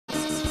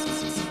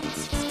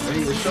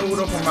It showed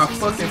up on my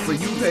fucking For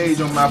You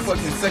page on my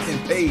fucking second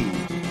page.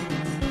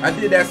 I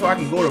did that so I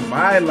can go to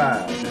my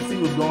live and see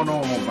what's going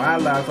on my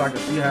live so I can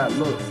see how it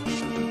looks.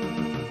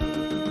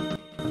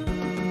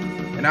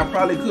 And I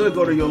probably could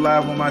go to your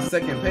live on my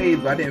second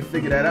page, but I didn't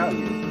figure that out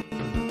yet.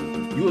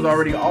 You was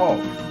already off.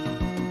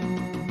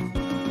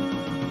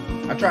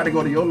 I tried to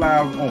go to your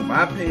live on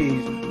my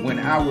page when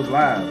I was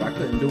live. I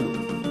couldn't do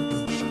it.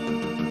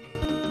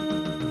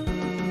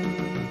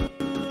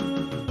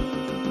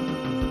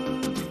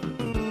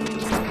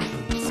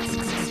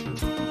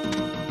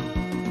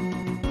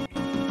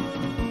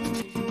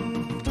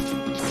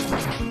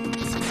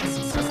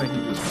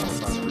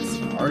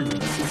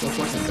 Arguing. It's so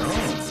fucking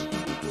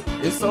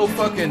dumb. It's so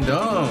fucking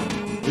dumb.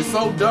 It's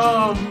so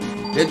dumb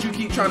that you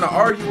keep trying to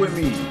argue with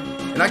me.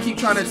 And I keep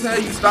trying to tell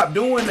you, stop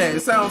doing that.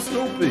 It sounds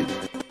stupid.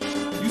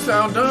 You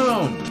sound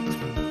dumb.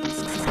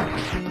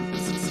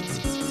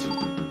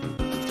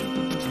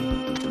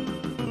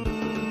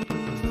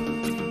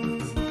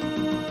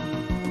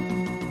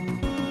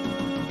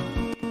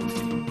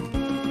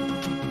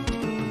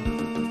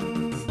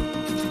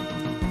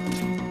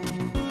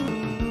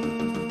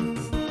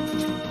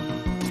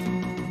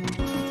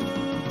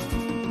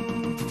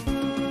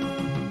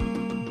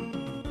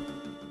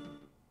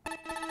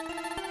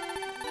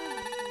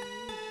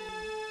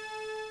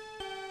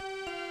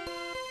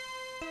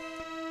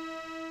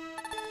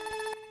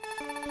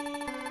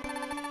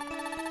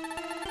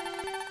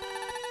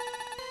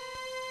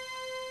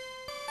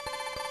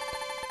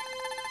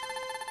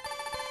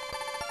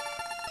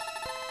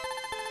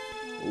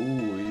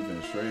 Ooh,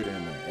 even straight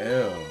in the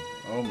L.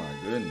 Oh my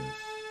goodness.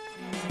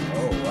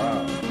 Oh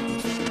wow.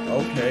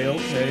 Okay.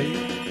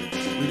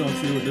 We gonna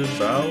see what this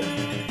about.